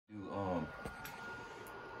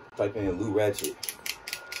Type in Lou Ratchet.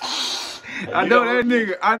 I know that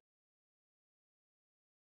nigga.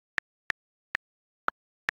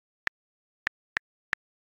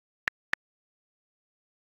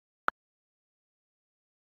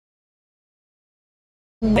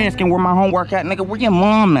 Asking where my homework at, nigga. Where your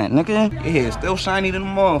mom at, nigga? Your head still shiny than a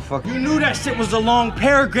motherfucker. You knew that shit was a long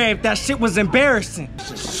paragraph. That shit was embarrassing.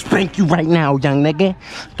 Spank you right now, young nigga.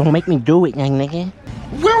 Don't make me do it, young nigga.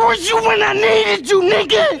 Where was you when I needed you,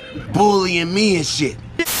 nigga? Bullying me and shit.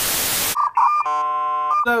 What's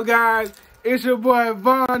up, guys? It's your boy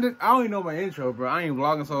Vaughn. I don't even know my intro, bro. I ain't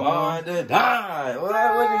vlogging so long. Vaughn die. What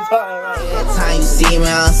are you talking about? Every time you see me,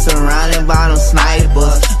 I'm surrounded by them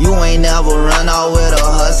snipers. You ain't never run out with a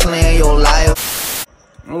hustler in your life.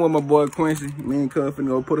 I'm with my boy Quincy. Me and Cub finna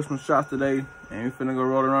go put us some shots today, and we finna go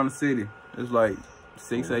roll around the city. It's like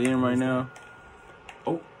 6 a.m. right now.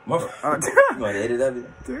 Oh, my. You gonna edit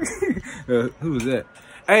that? Who was that?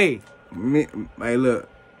 Hey, hey, look.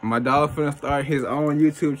 My dog finna start his own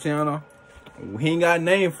YouTube channel. He ain't got a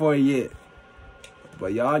name for it yet.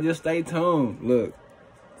 But y'all just stay tuned. Look,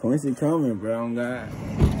 Quincy coming, bro, on God.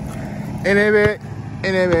 And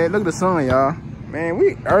then, look at the sun, y'all. Man,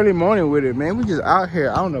 we early morning with it, man. We just out here,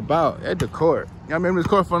 out and about, at the court. Y'all remember this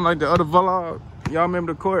court from like the other vlog? Y'all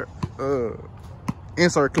remember the court?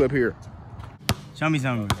 Insert clip here. Show me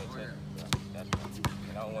something.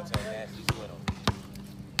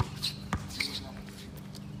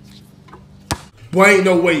 Boy, ain't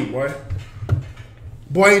no way, boy.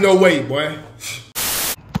 Boy, ain't no way, boy.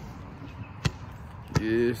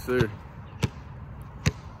 Yes, sir.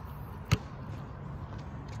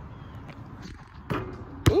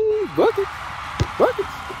 Ooh, bucket. Bucket.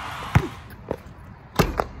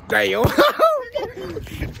 Damn.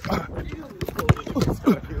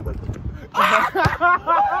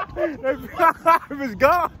 That is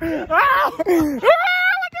gone.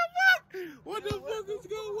 What the fuck is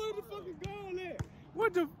going? What the fuck is going at?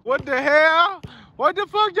 What the hell? What the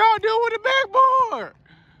fuck y'all do with the backboard?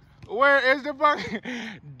 Where is the fucking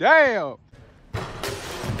damn?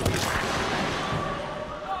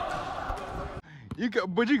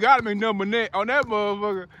 But you gotta make number net on that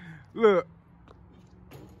motherfucker. Look.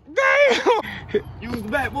 Damn! Use the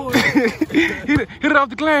backboard. hit it off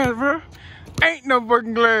the glass, bro. Ain't no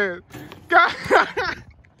fucking glass. God.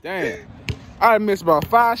 Damn. I missed about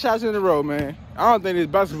 5 shots in a row, man. I don't think this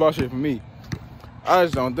basketball shit for me. I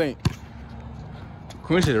just don't think.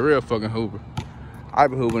 Quincy's a real fucking hooper. I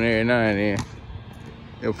be hooping every now and then.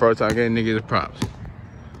 It was first time getting niggas props. Look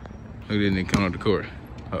at this nigga coming up the court.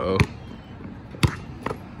 Uh-oh.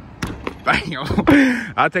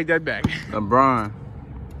 Bam. I'll take that back. LeBron,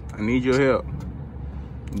 I need your help.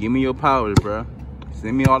 Give me your powers, bro.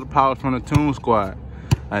 Send me all the powers from the Toon Squad.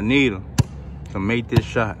 I need them to make this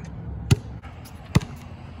shot.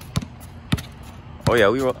 Oh yeah,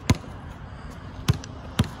 we were.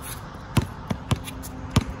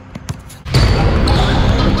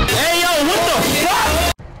 Hey, yo, what the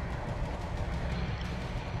fuck?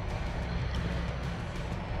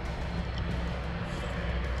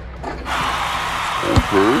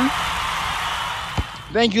 Okay.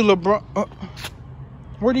 Thank you, LeBron.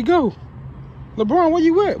 Where'd he go? LeBron, where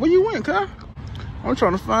you at? Where you went, Kyle? I'm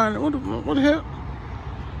trying to find it. What the hell?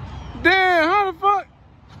 Damn, how the fuck?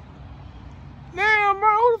 Damn, bro,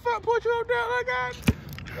 who the fuck put you up there like that?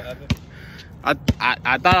 What happened?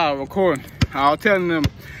 I thought I was recording. I was telling them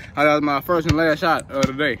how that was my first and last shot of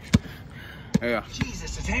the day. Yeah.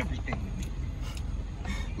 Jesus is everything to me.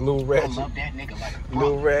 Little I ratchet. love that nigga like a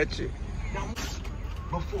Little ratchet.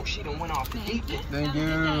 Before she done went off the deep end. Thank you.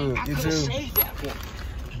 I You could've too. saved that for you.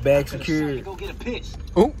 Bag Could've secured. go get a piss.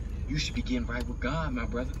 Oh. You should be getting right with God, my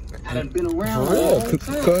brother. I done been around. For real,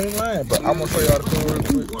 couldn't lie, but I'm gonna show y'all the food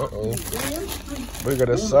real quick. Uh-oh. We got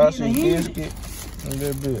a sausage biscuit and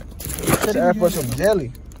that bit. Should ask for some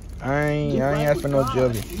jelly. I ain't asked for no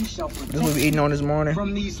jelly. This what we eating on this morning.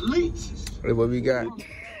 From these leeches. Look what we got.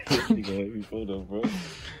 You gonna hit me photo, bro.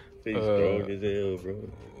 Face strong as hell, bro.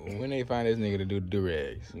 When they find this nigga to do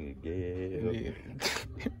do-rags. Yeah.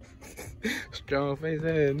 Strong face ass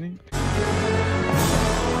nigga.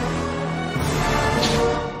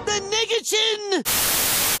 The nigga chin.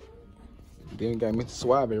 Then we got Mr.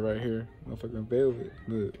 Suave right here. Motherfucking velvet.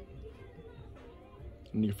 Look.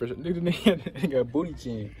 Nigga fresh. Look at the nigga got booty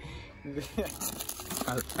chin.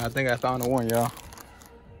 I think I found the one, y'all.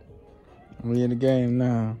 We in the game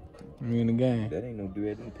now. We in the game. That ain't no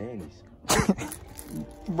duet in panties.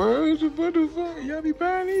 Bro, what the fuck? Y'all be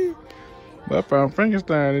buying these? But I found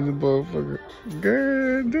Frankenstein in the motherfucker.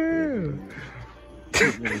 God damn.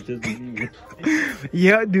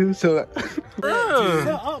 Yeah, I do. So. Shut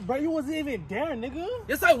up, bro. You wasn't even there, nigga.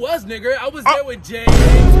 Yes, I was, nigga. I was there with James,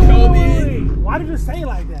 Kobe. Why did you say it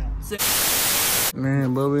like that?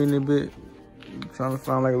 Man, but we in a bit trying to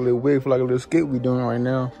find like a little wig for like a little skit we doing right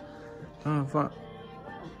now. Trying to find.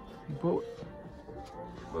 But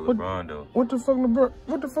LeBron though. what the fuck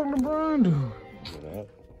LeBron do?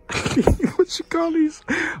 What you call these?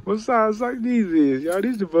 What size socks these is? Y'all,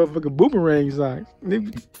 these the motherfucking boomerang socks.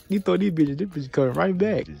 You throw these bitches coming right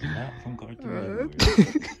back. It's not from cartoon.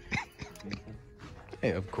 Yeah,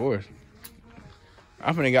 of course.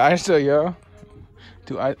 I'm finna get ice up, y'all.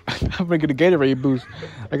 Dude, I'm finna get a Gatorade boost.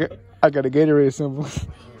 I got a Gatorade symbol.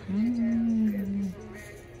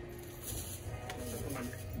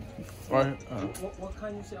 Right. What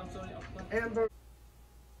kind you say? I'm sorry. Amber.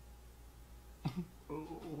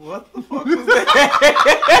 What the fuck was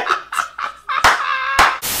that?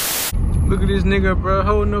 Look at this nigga, bro,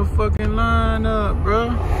 holding the fucking line up, bro.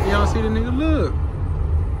 Y'all see the nigga? Look.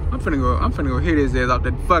 I'm finna go hit his ass off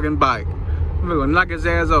that fucking bike. I'm gonna knock his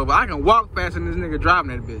ass over. I can walk faster than this nigga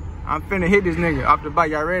driving that bitch. I'm finna hit this nigga off the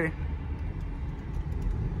bike. Y'all ready?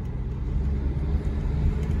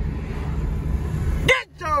 Get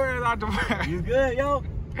your ass out the bike. You good, yo?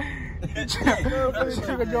 Going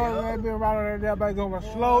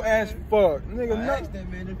slow as fuck. Nigga, I asked that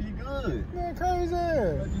man if he good. Man, crazy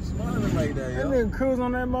ass. You smiling like that, That yo. nigga cruising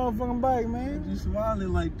on that motherfucking bike, man. You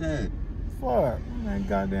smiling like that. Fuck. That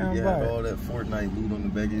goddamn Yeah, bike. all that Fortnite loot on the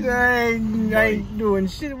back of his I ain't doing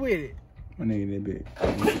shit with it. My nigga that big.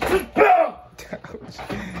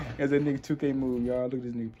 That's that nigga 2K move, y'all. Look at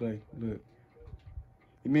this nigga play. Look.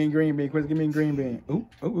 Give me a green bean. Quick, give me a green bean. Ooh,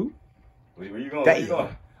 ooh, ooh. Where you going? Damn. Where you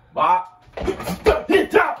going? Bop.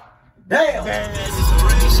 Hit top. Damn.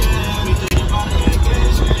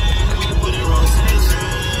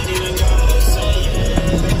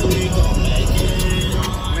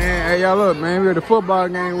 Man, hey, y'all look, man. We're at the football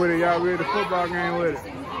game with it, y'all. We're at the football game with it.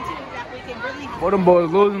 Boy, them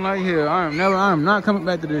boys losing like hell. I am not coming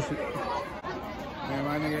back to this shit. Man,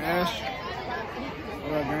 my nigga Ash.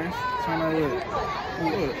 What up, man? Turn that way.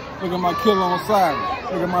 Look at my killer on side.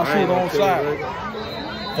 Look at my shit on side.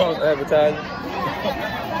 False advertising.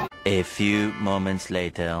 A few moments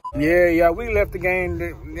later. Yeah, we left the game.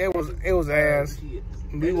 It was ass.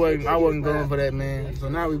 I wasn't going for that, man. So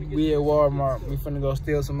now we at Walmart. We finna go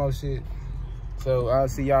steal some more shit. So I'll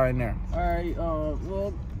see y'all in there. All right,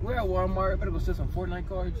 well, we're at Walmart. Better go steal some Fortnite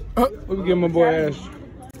cards. We can give my boy Ash.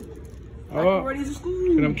 Oh, Ready to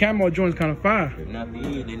school. them camo joints kind of fire. Not the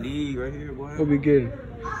league right here, boy. What we getting?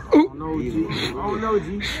 Oh no,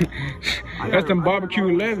 G. That's them barbecue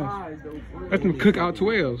 11s. That's them cookout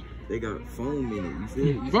 12s. They got foam in it.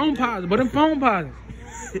 You see? Phone posits, but them phone posits.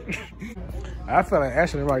 I feel like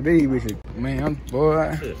Ashley right there with it. Man,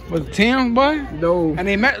 boy. Was it Tim, boy? No. And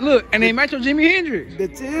they match your Jimi Hendrix. The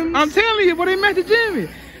Tim? I'm telling you, but they match the Jimmy.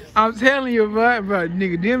 I'm telling you, bro,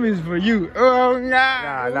 nigga, them is for you. Oh,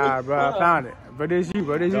 nah, bro, I found it. But this you,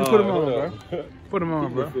 bro. This you. Put them on, bro. Put them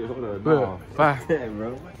on, bro. Look, 5.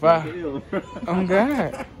 5. Oh,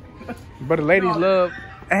 God. But the ladies love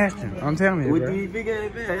Ashton. I'm telling you, bro.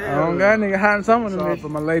 Oh, God, nigga, hiding some of them. For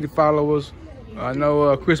my lady followers, I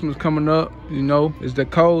know Christmas coming up. You know, it's the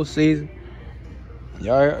cold season.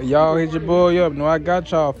 Y'all hit your boy up. No, I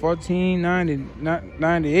got y'all.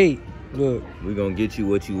 $14.98. Look. We gonna get you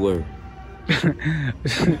what you were.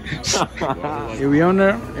 Here we on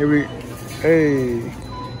there. Hey.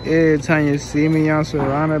 Every time you see me, I'm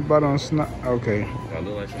surrounded by on snot. Okay. I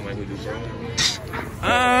look like somebody who just wrong.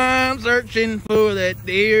 I'm searching for that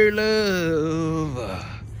dear love.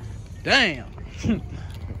 Damn.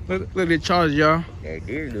 Look at the charge, y'all. That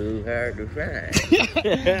dear love hard to find.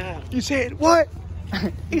 You said what?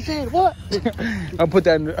 He said what? I'll put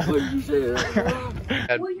that in the... What you said?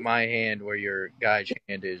 At my hand where your guy's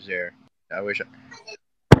hand is there. I wish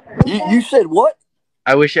You said what?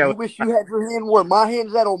 I wish You wish you had your hand where my hand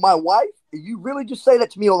is at on my wife? You really just say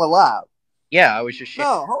that to me on the live? Yeah, I was just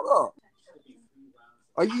No, hold up.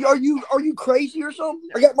 Are you crazy or something?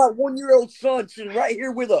 I got my 1-year-old son sitting right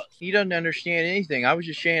here with us. He doesn't understand anything. I was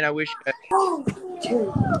just saying I wish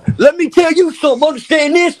Let me tell you something.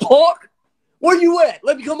 Understand this, Park? Where you at?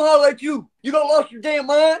 Let me come holler at you. You done lost your damn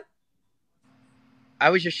mind?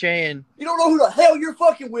 I was just saying. You don't know who the hell you're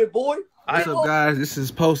fucking with, boy. What's up, guys? This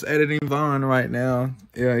is post-editing Vaughn right now.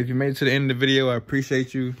 Yeah, if you made it to the end of the video, I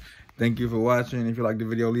appreciate you. Thank you for watching. If you like the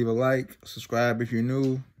video, leave a like. Subscribe if you're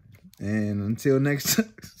new. And until next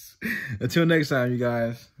time, you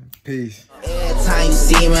guys. Peace. Every time you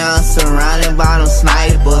see me, I'm surrounded by them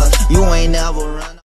snipers. You ain't never run.